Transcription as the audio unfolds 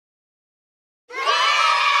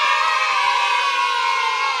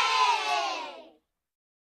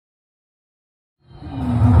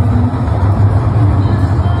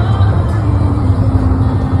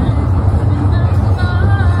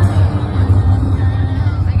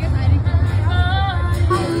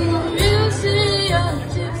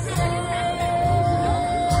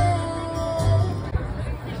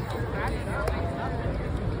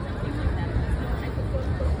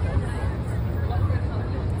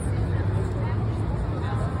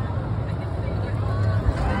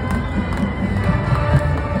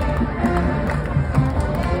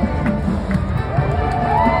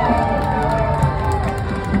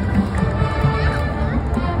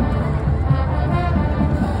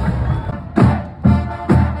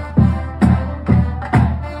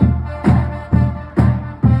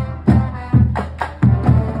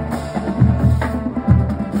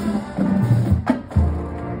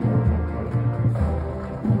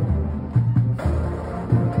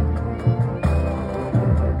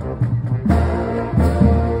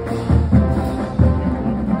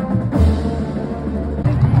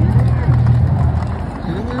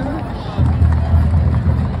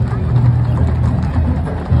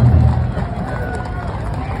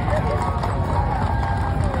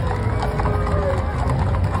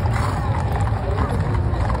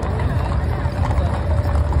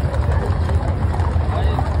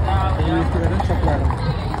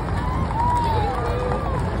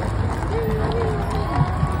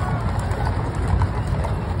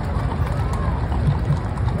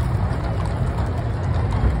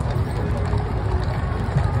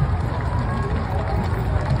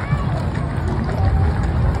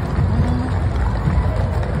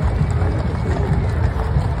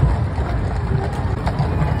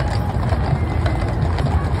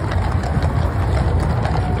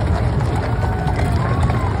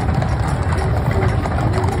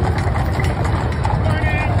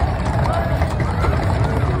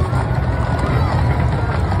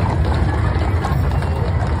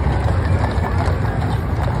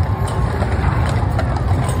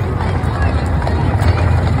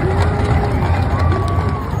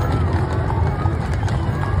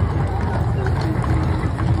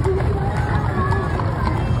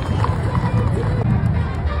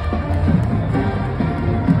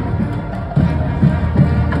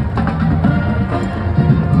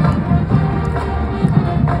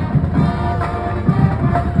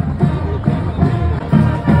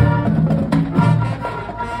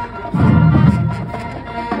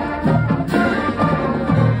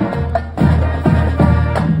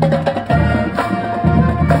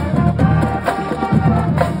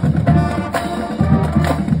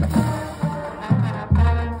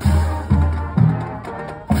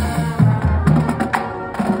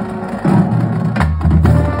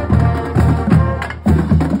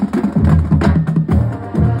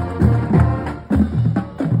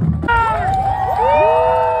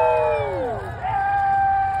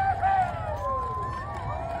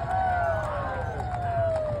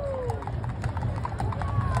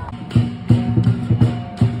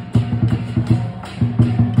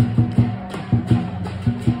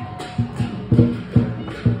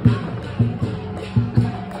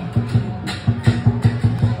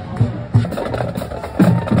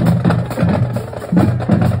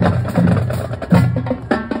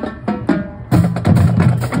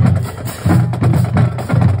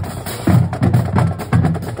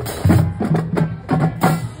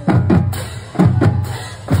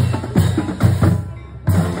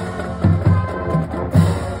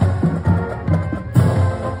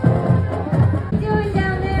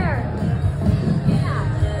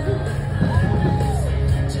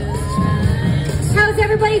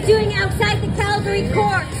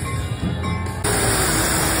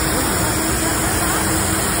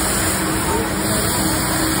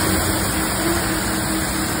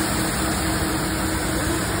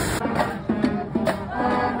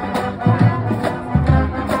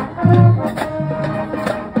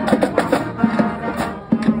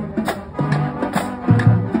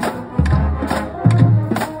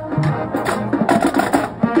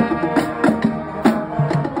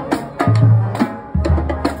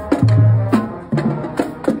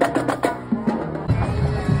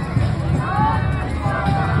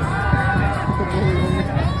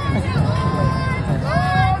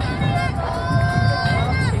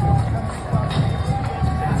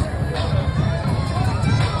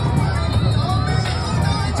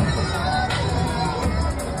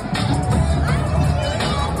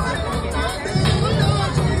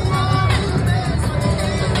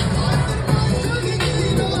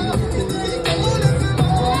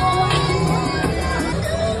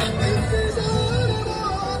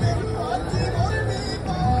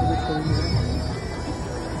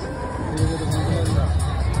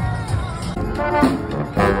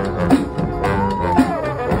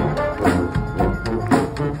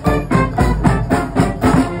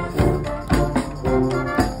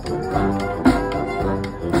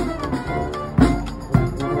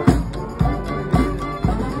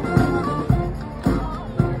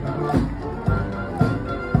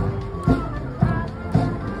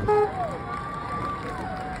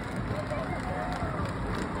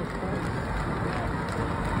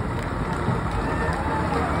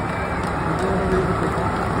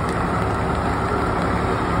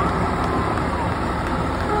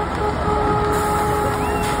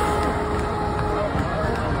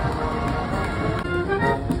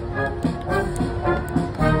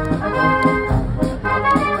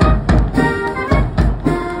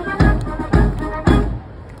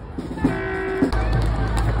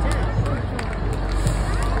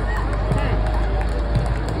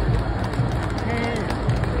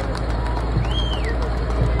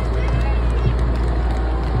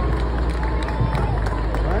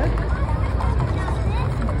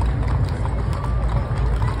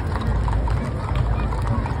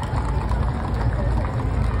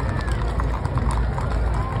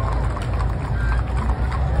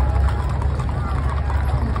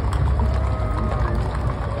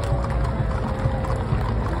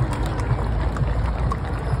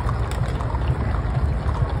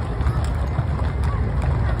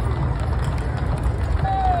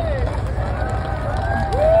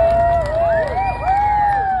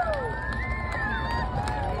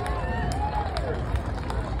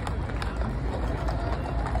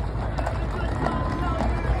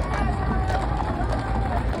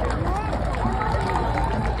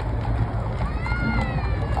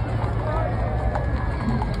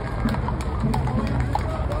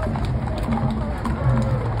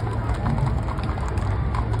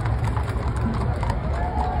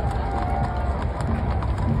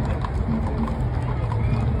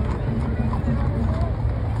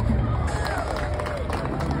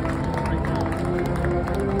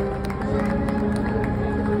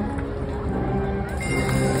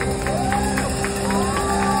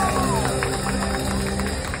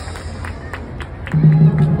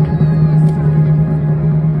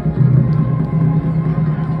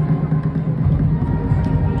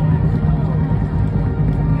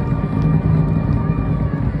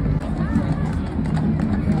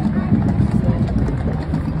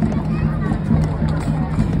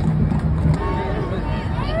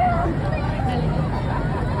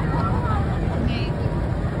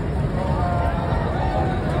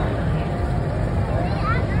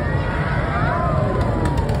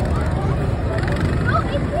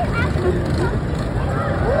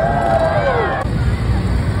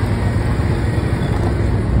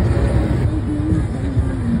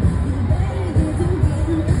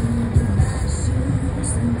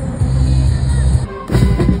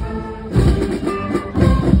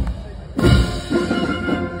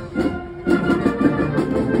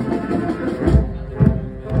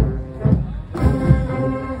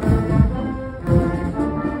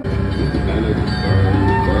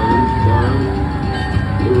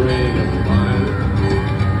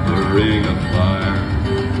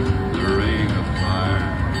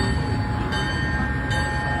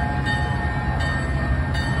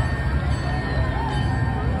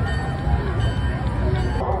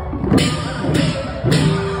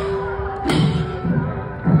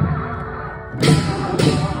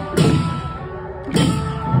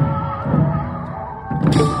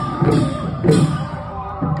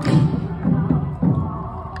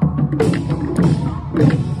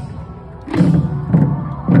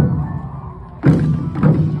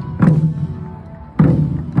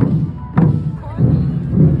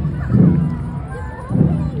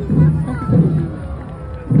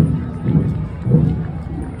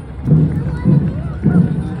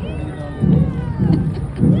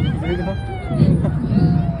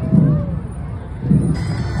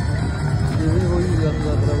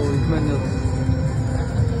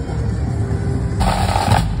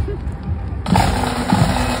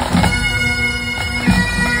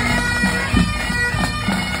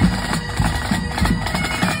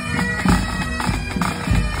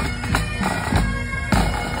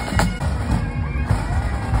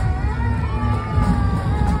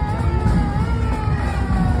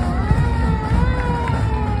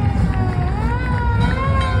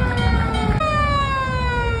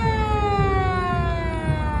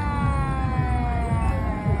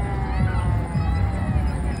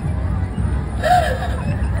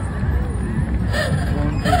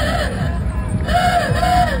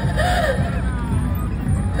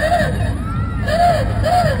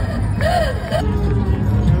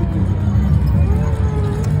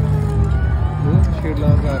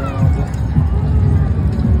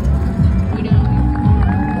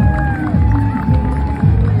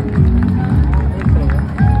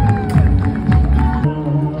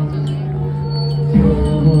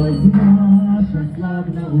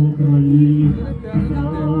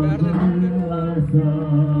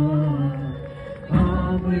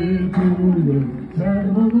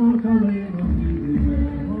Good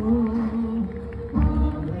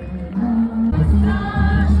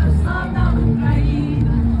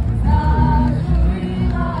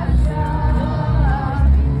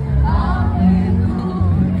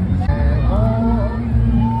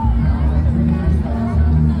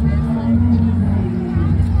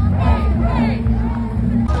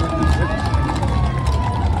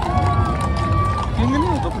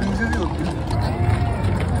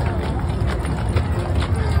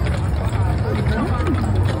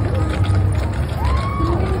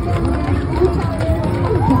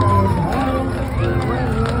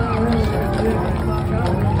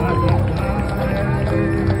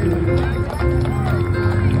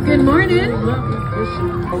morning.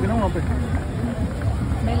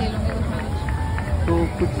 तो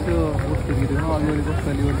कुछ आगे वाली को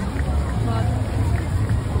पहली वाली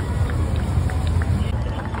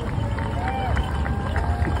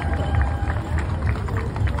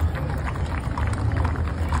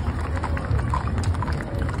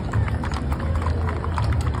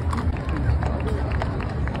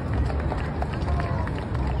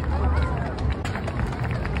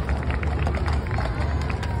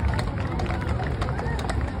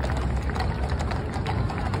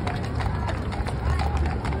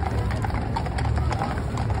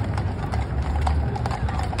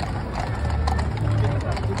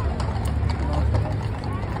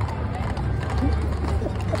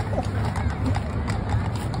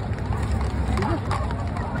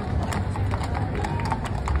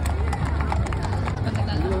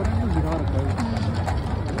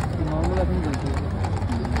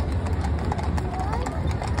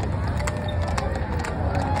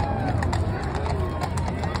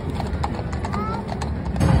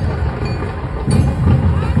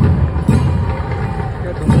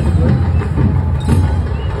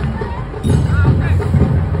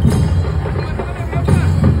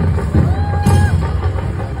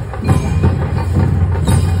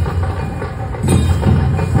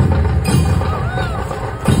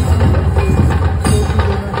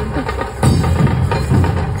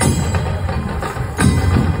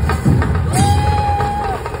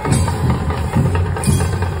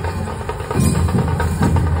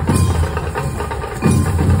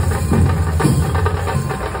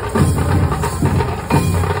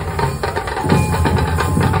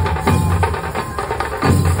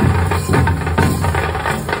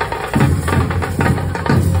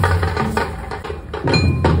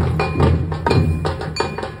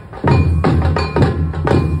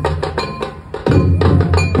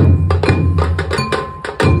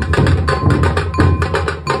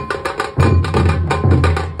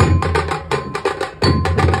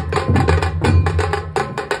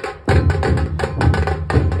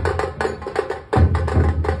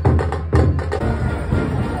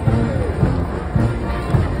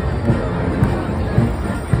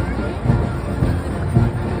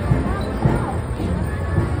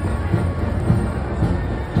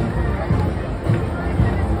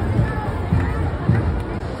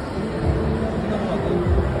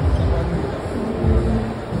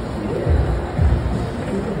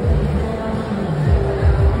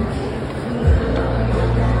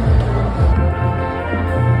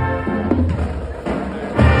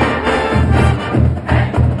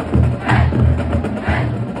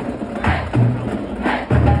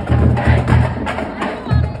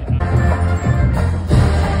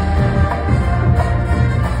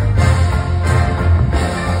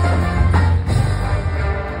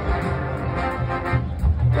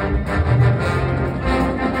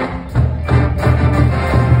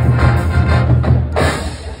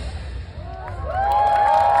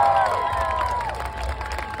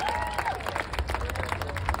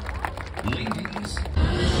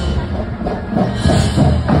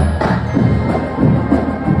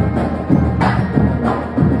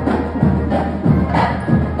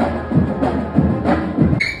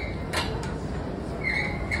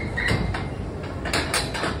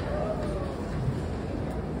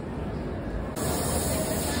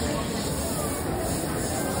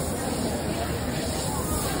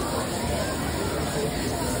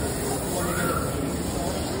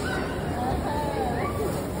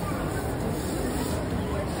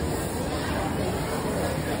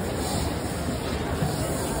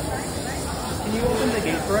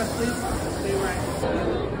for us, please? Stay right.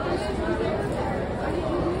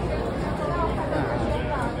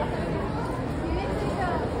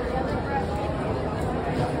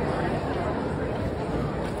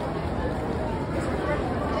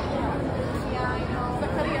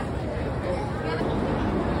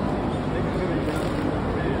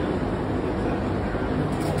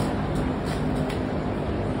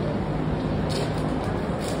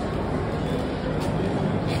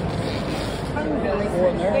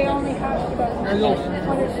 They only have about 100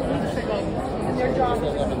 weeks ago, and they're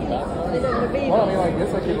dropping. Well, I mean, I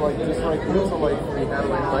guess I could like just like do so like we have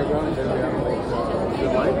like playground and then we have like the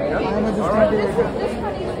light. Yeah. All right. This one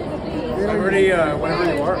used to be. I'm ready whenever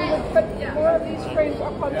you are. But more of these frames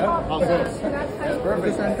up on top. I'll go. And that's kind of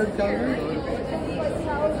Perfect. Stampede-Calgary.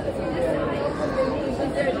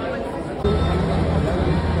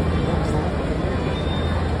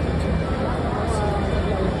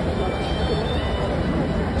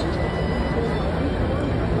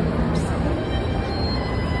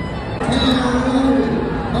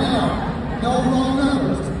 No wrong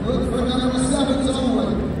numbers. Look for number 7s only.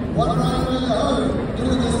 One rider in the herd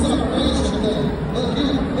doing the separation thing. Look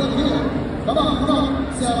here. Come on.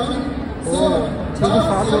 7.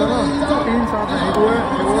 तीन साथ हैं एक वो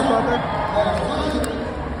साथ है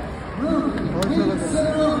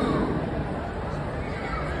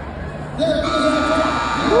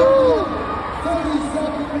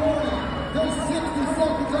There's 60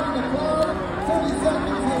 seconds on the clock. 30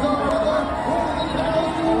 seconds is on the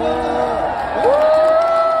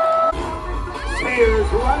Sayers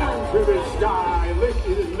running to the sky,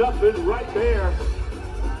 lifted nothing right there.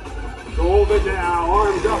 Golden now,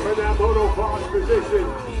 arms up in that motocross position.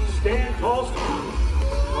 Stand tall.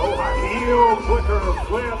 Oh, a heel clicker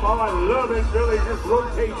flip. Oh, I love it. Billy just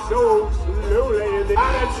rotates so slowly. And the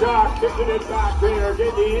shot, kicking it back there.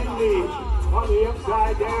 Get the Indy on the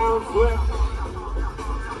upside down flip.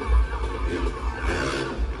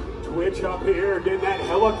 Twitch up here, getting that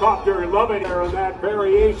helicopter. Love it there on that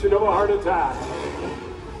variation of a heart attack.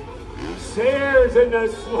 Sayers in the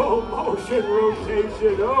slow motion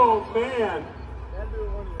rotation. Oh man.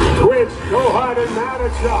 Twitch, Gohut and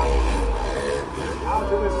Matichuk. Out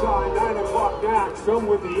to the side, 9 o'clock next. Some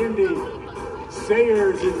with the Indy.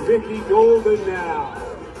 Sayers and Vicky Golden now.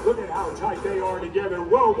 Look at how tight they are together.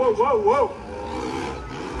 Whoa.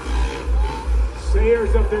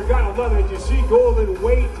 Sayers up there, gotta love it. You see Golden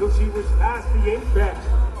wait till she was past the apex.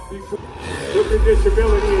 Took her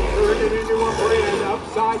disability and turned it into a brand.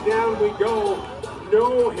 Upside down we go.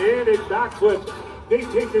 No-handed backflip. They've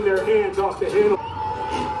taken their hands off the handle.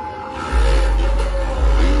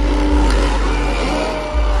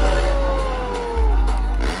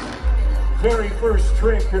 Very first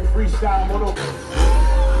trick in freestyle moto.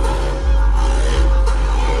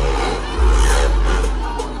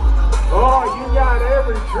 Oh, you got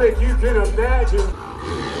every trick you can imagine.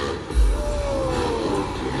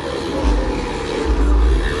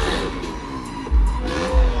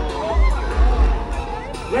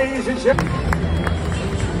 Ladies and gentlemen.